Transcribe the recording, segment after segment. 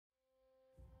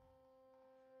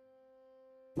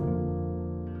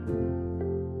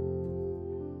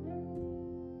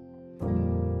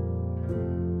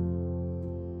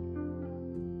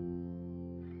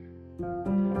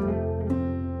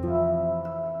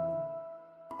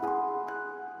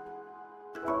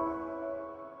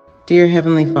Dear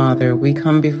Heavenly Father, we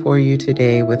come before you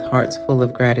today with hearts full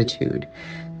of gratitude.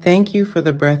 Thank you for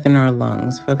the breath in our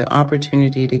lungs, for the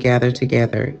opportunity to gather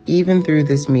together, even through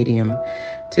this medium,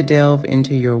 to delve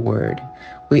into your word.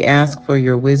 We ask for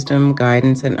your wisdom,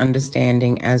 guidance, and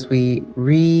understanding as we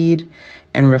read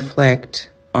and reflect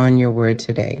on your word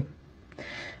today.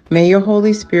 May your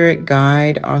Holy Spirit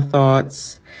guide our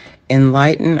thoughts,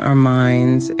 enlighten our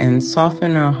minds, and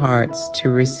soften our hearts to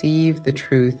receive the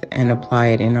truth and apply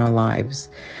it in our lives.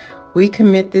 We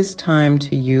commit this time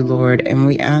to you, Lord, and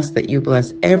we ask that you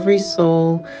bless every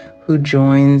soul who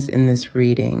joins in this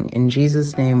reading. In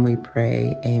Jesus' name we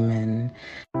pray, amen.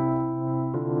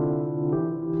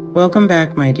 Welcome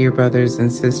back, my dear brothers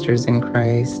and sisters in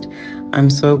Christ. I'm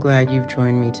so glad you've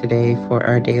joined me today for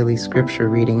our daily scripture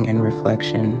reading and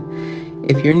reflection.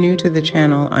 If you're new to the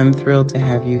channel, I'm thrilled to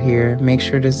have you here. Make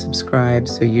sure to subscribe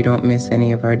so you don't miss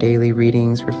any of our daily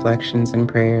readings, reflections, and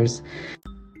prayers.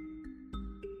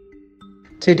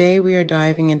 Today we are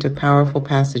diving into powerful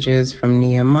passages from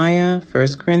Nehemiah, 1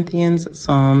 Corinthians,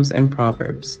 Psalms, and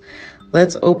Proverbs.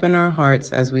 Let's open our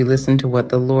hearts as we listen to what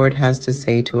the Lord has to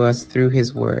say to us through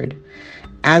his word.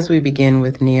 As we begin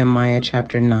with Nehemiah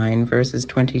chapter 9, verses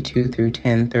 22 through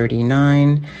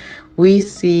 10:39, we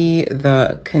see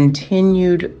the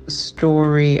continued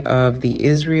story of the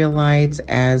Israelites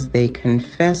as they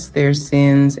confess their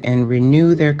sins and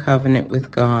renew their covenant with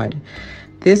God.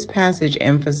 This passage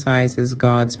emphasizes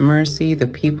God's mercy, the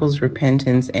people's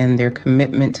repentance, and their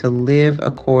commitment to live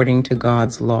according to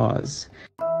God's laws.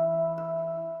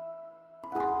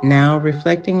 Now,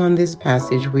 reflecting on this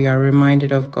passage, we are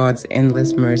reminded of God's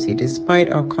endless mercy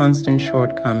despite our constant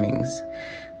shortcomings.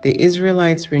 The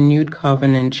Israelites' renewed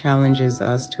covenant challenges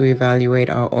us to evaluate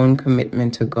our own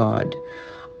commitment to God.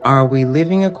 Are we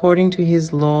living according to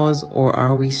his laws, or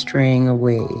are we straying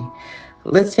away?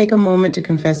 Let's take a moment to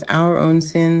confess our own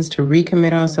sins, to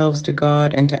recommit ourselves to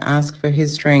God, and to ask for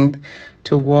his strength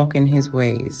to walk in his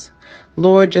ways.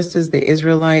 Lord, just as the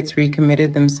Israelites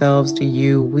recommitted themselves to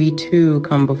you, we too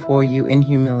come before you in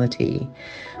humility.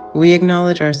 We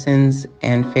acknowledge our sins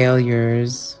and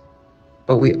failures,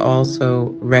 but we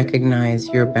also recognize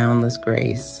your boundless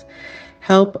grace.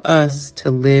 Help us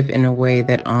to live in a way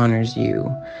that honors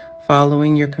you,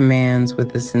 following your commands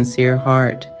with a sincere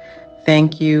heart.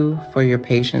 Thank you for your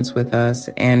patience with us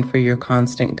and for your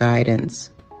constant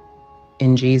guidance.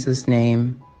 In Jesus'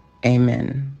 name,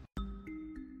 amen.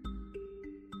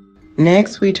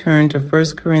 Next, we turn to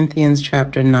 1 Corinthians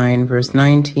chapter 9, verse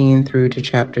 19 through to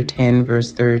chapter 10,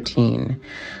 verse 13,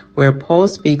 where Paul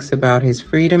speaks about his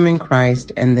freedom in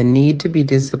Christ and the need to be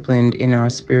disciplined in our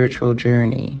spiritual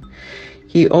journey.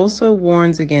 He also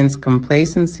warns against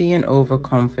complacency and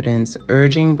overconfidence,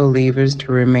 urging believers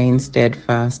to remain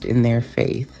steadfast in their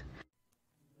faith.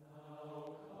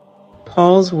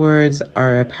 Paul's words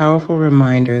are a powerful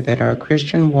reminder that our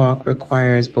Christian walk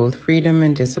requires both freedom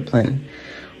and discipline.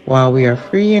 While we are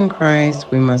free in Christ,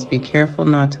 we must be careful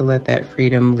not to let that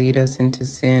freedom lead us into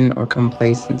sin or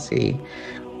complacency.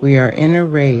 We are in a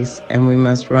race, and we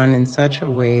must run in such a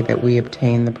way that we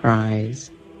obtain the prize.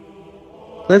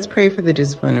 Let's pray for the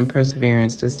discipline and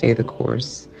perseverance to stay the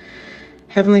course.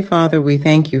 Heavenly Father, we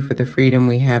thank you for the freedom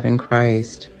we have in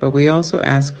Christ, but we also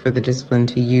ask for the discipline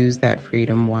to use that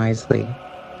freedom wisely.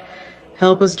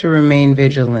 Help us to remain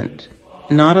vigilant,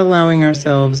 not allowing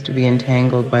ourselves to be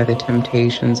entangled by the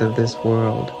temptations of this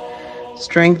world.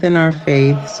 Strengthen our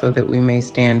faith so that we may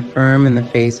stand firm in the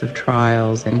face of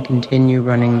trials and continue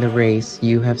running the race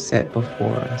you have set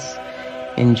before us.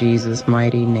 In Jesus'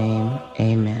 mighty name,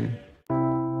 amen.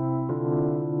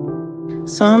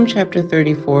 Psalm chapter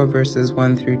 34, verses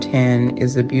 1 through 10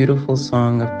 is a beautiful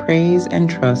song of praise and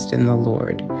trust in the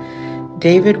Lord.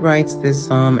 David writes this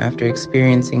psalm after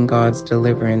experiencing God's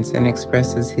deliverance and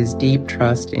expresses his deep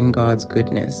trust in God's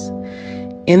goodness.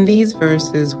 In these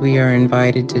verses, we are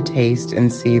invited to taste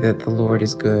and see that the Lord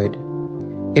is good.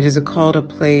 It is a call to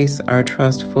place our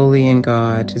trust fully in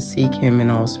God, to seek him in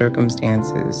all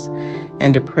circumstances,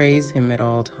 and to praise him at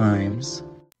all times.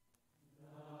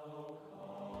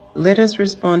 Let us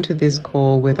respond to this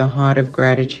call with a heart of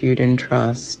gratitude and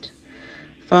trust.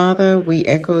 Father, we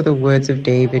echo the words of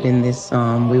David in this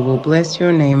psalm. We will bless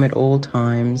your name at all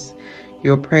times.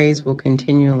 Your praise will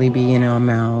continually be in our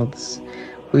mouths.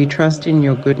 We trust in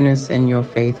your goodness and your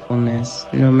faithfulness.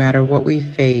 No matter what we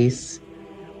face,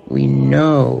 we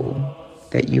know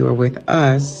that you are with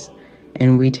us,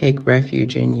 and we take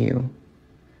refuge in you.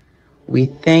 We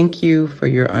thank you for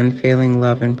your unfailing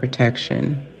love and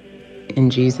protection. In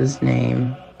Jesus'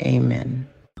 name, amen.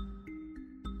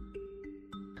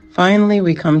 Finally,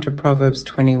 we come to Proverbs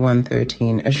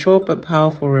 21:13, a short but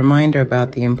powerful reminder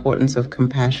about the importance of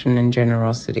compassion and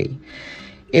generosity.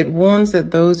 It warns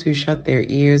that those who shut their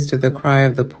ears to the cry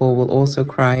of the poor will also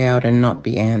cry out and not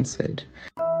be answered.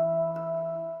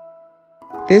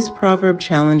 This proverb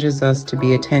challenges us to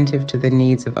be attentive to the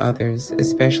needs of others,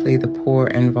 especially the poor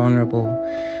and vulnerable.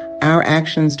 Our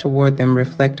actions toward them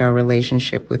reflect our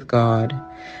relationship with God.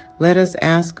 Let us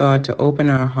ask God to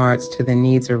open our hearts to the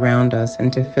needs around us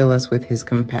and to fill us with His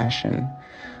compassion.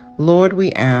 Lord,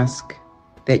 we ask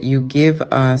that you give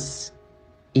us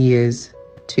ears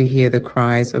to hear the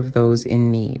cries of those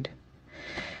in need.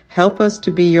 Help us to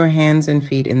be your hands and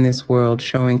feet in this world,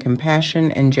 showing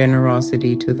compassion and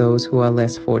generosity to those who are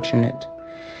less fortunate.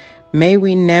 May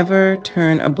we never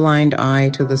turn a blind eye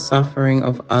to the suffering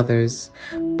of others,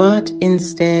 but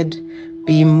instead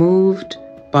be moved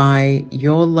by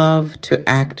your love to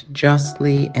act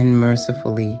justly and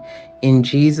mercifully. In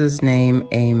Jesus' name,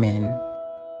 amen.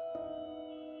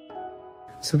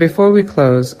 So before we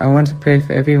close, I want to pray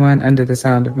for everyone under the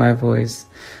sound of my voice.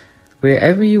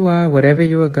 Wherever you are, whatever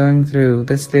you are going through,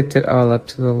 let's lift it all up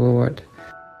to the Lord.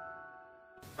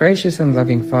 Gracious and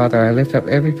loving Father, I lift up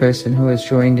every person who has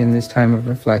joined in this time of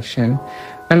reflection,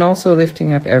 and also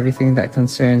lifting up everything that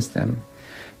concerns them.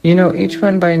 You know each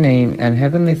one by name, and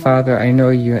Heavenly Father, I know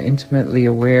you are intimately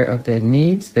aware of their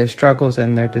needs, their struggles,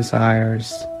 and their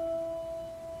desires.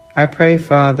 I pray,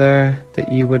 Father,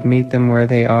 that you would meet them where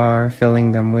they are,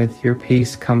 filling them with your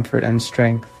peace, comfort, and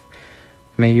strength.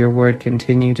 May your word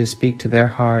continue to speak to their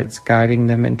hearts, guiding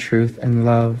them in truth and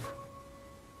love.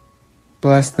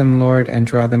 Bless them, Lord, and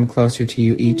draw them closer to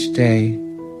you each day.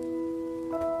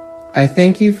 I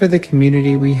thank you for the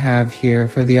community we have here,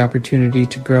 for the opportunity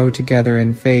to grow together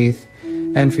in faith,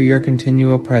 and for your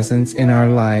continual presence in our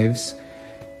lives.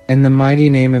 In the mighty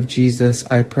name of Jesus,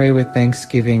 I pray with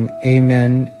thanksgiving.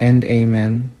 Amen and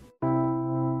amen.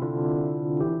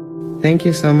 Thank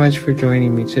you so much for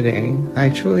joining me today. I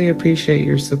truly appreciate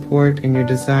your support and your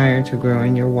desire to grow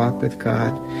in your walk with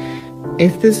God.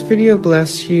 If this video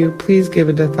blessed you, please give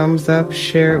it a thumbs up,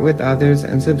 share it with others,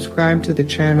 and subscribe to the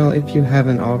channel if you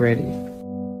haven't already.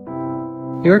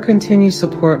 Your continued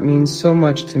support means so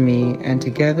much to me, and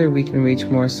together we can reach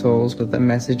more souls with the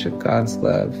message of God's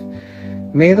love.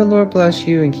 May the Lord bless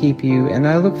you and keep you, and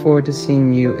I look forward to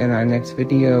seeing you in our next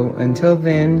video. Until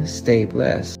then, stay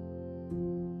blessed.